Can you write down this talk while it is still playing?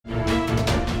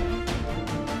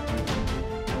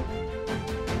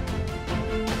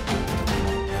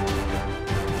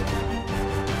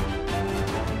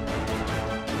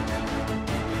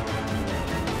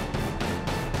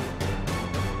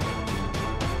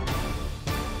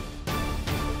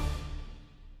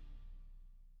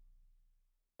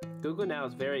Google Now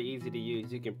is very easy to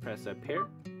use. You can press up here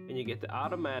and you get the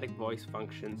automatic voice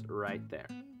functions right there.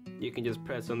 You can just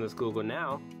press on this Google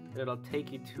Now and it'll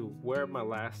take you to where my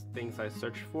last things I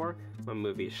searched for, my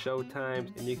movie show times,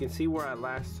 and you can see where I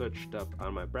last searched up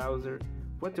on my browser,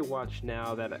 what to watch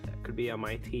now that could be on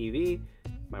my TV,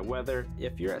 my weather.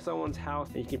 If you're at someone's house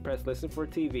and you can press listen for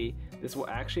TV, this will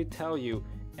actually tell you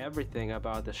everything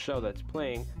about the show that's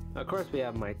playing. Of course we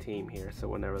have my team here, so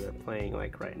whenever they're playing,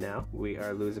 like right now, we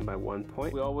are losing by 1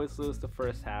 point. We always lose the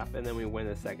first half and then we win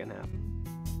the second half.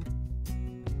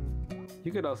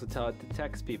 You could also tell it to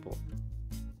text people.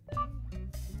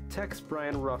 Text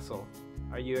Brian Russell,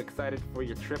 are you excited for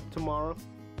your trip tomorrow?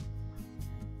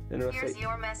 Then it'll Here's say,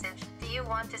 your message. Do you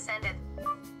want to send it?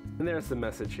 and there's the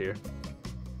message here.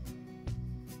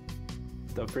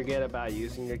 Don't forget about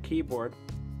using your keyboard.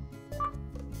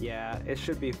 Yeah, it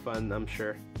should be fun, I'm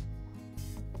sure.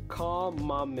 Call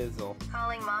Mom Mizzle.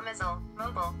 Calling Mom Mizzle.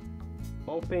 Mobile.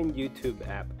 Open YouTube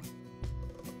app.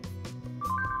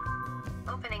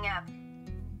 Opening app.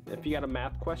 If you got a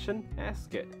math question,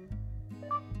 ask it.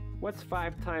 What's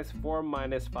 5 times 4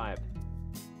 minus 5?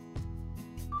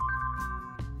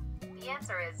 The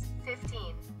answer is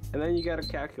 15. And then you got a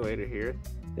calculator here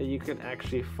that you can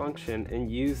actually function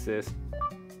and use this.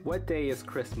 What day is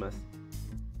Christmas?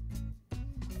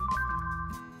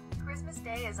 Christmas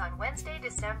Day is on Wednesday,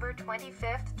 December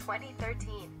 25th,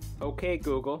 2013. Okay,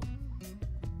 Google.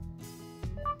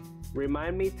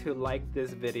 Remind me to like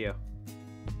this video.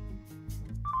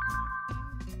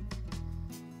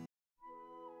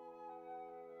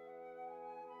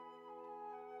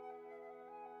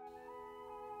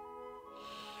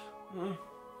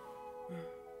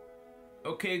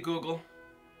 Okay, Google.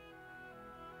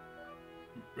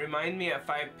 Remind me at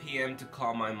 5 p.m. to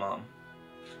call my mom.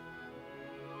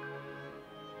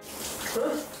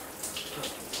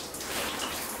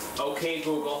 Okay,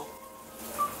 Google.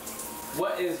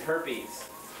 What is herpes?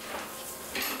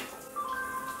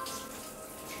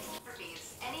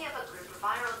 Herpes. Any of a group of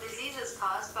viral diseases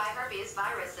caused by herpes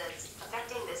viruses,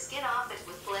 affecting the skin often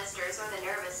with blisters or the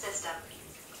nervous system.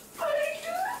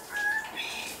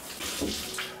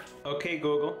 Okay,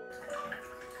 Google.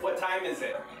 What time is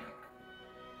it?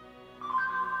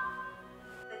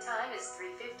 The time is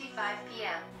 3:55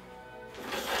 p.m.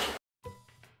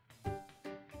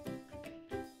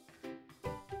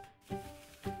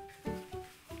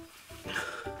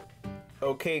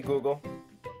 Okay, Google.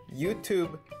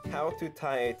 YouTube, how to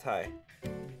tie a tie.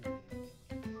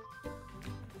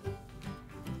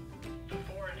 The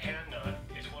forehand hand knot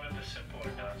is one of the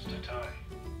simpler knots to tie.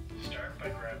 Start by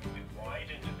grabbing the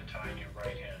wide end of the tie in your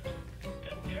right hand,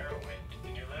 then narrow end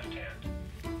in your left hand.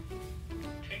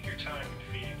 Take your time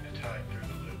in feeding the tie through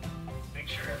the loop. Make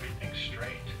sure everything's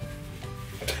straight.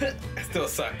 I still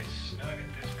suck. It's snug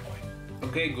at this point.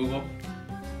 Okay, Google.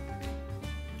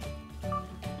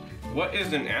 What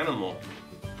is an animal?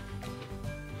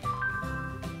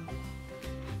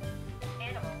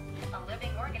 Animal. A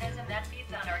living organism that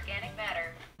feeds on organic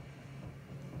matter.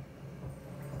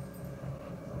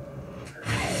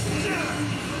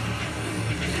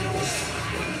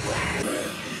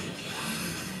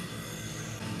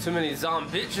 Too many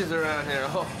bitches around here.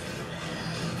 Oh.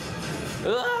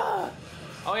 Ah!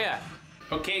 Oh yeah.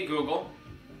 Okay, Google.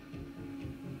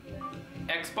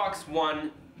 Xbox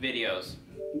One videos.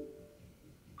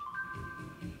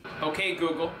 Okay,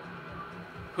 Google.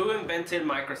 Who invented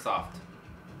Microsoft?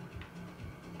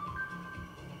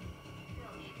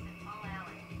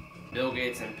 Bill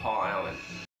Gates and Paul Allen.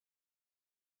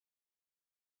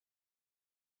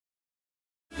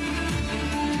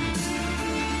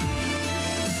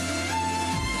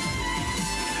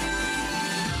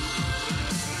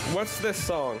 What's this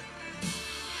song?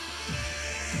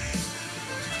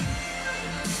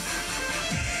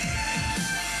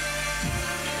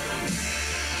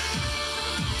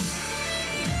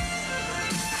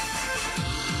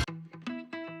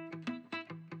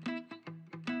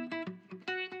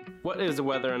 What is the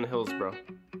weather in Hillsborough?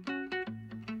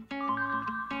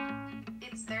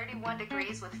 It's 31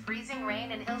 degrees with freezing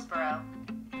rain in Hillsborough.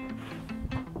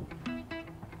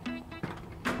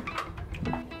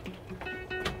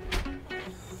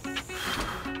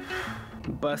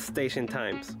 Bus station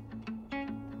times.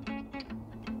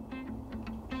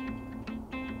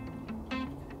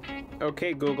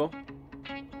 Okay, Google.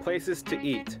 Places to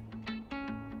eat.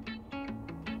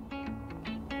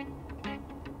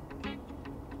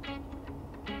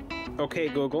 Okay,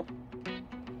 Google.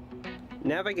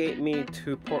 Navigate me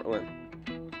to Portland.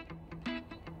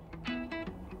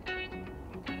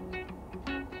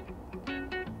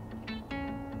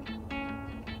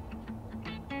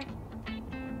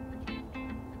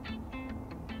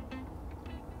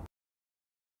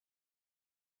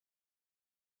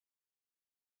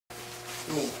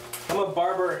 I'm a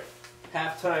barber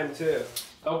half-time too.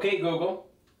 Okay, Google.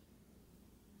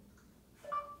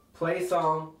 Play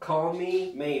song Call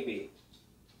Me Maybe.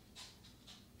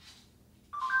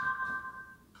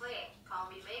 Playing Call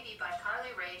Me Maybe by Carly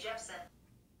Rae Jepsen.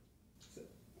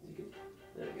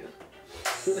 There we go.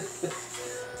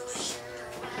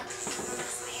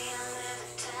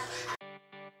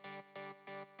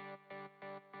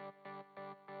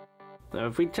 Now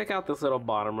if we check out this little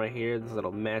bottom right here, this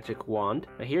little magic wand.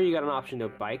 Now here you got an option to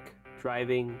bike,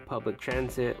 driving, public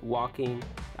transit, walking.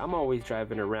 I'm always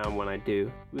driving around when I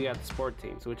do. We got the sport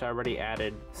teams, which I already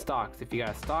added stocks. If you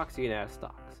got stocks, you can add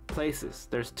stocks. Places,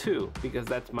 there's 2 because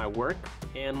that's my work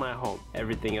and my home.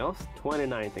 Everything else,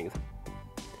 29 things.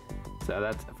 So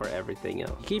that's for everything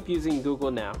else. Keep using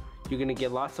Google Now. You're gonna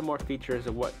get lots of more features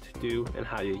of what to do and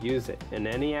how you use it. In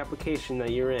any application that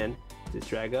you're in, just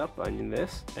drag up on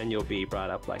this and you'll be brought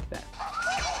up like that.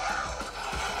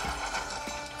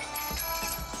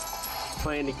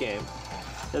 Playing the game.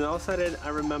 And all of a sudden I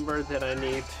remember that I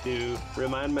need to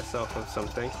remind myself of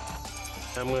something.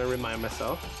 I'm gonna remind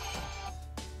myself.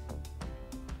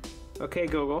 Okay,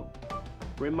 Google,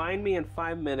 remind me in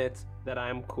 5 minutes that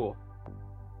I'm cool.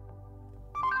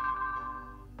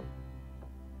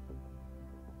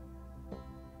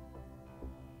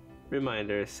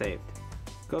 Reminder is saved.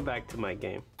 Go back to my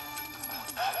game.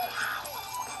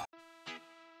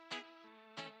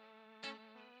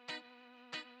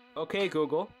 Okay,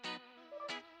 Google,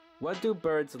 what do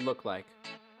birds look like?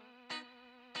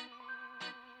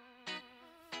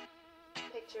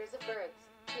 Pictures of birds.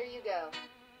 Here you go.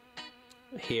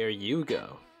 Here you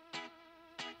go.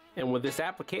 And with this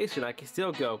application, I can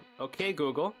still go, okay,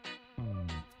 Google,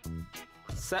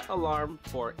 set alarm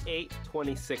for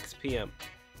 8:26 p.m.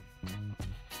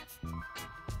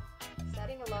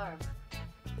 Setting alarm.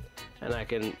 And I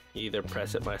can either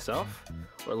press it myself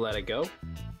or let it go.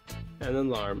 And the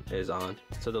alarm is on.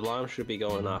 So the alarm should be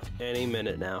going off any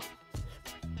minute now.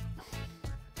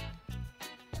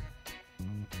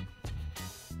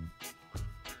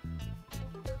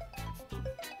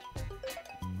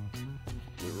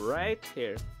 Right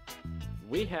here,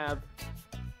 we have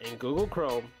in Google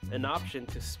Chrome an option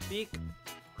to speak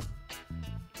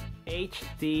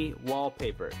HD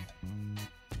wallpaper.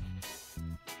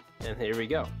 And here we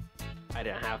go. I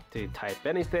didn't have to type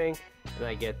anything and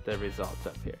I get the results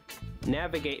up here.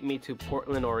 Navigate me to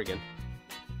Portland, Oregon.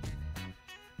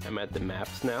 I'm at the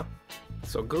maps now.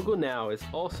 So Google Now is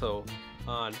also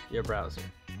on your browser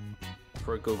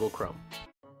for Google Chrome.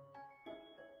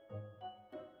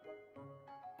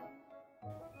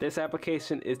 This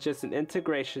application is just an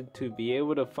integration to be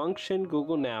able to function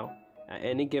Google Now at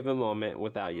any given moment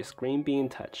without your screen being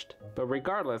touched. But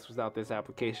regardless, without this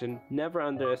application, never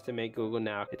underestimate Google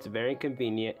Now. It's very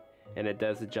convenient and it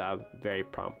does the job very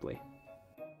promptly.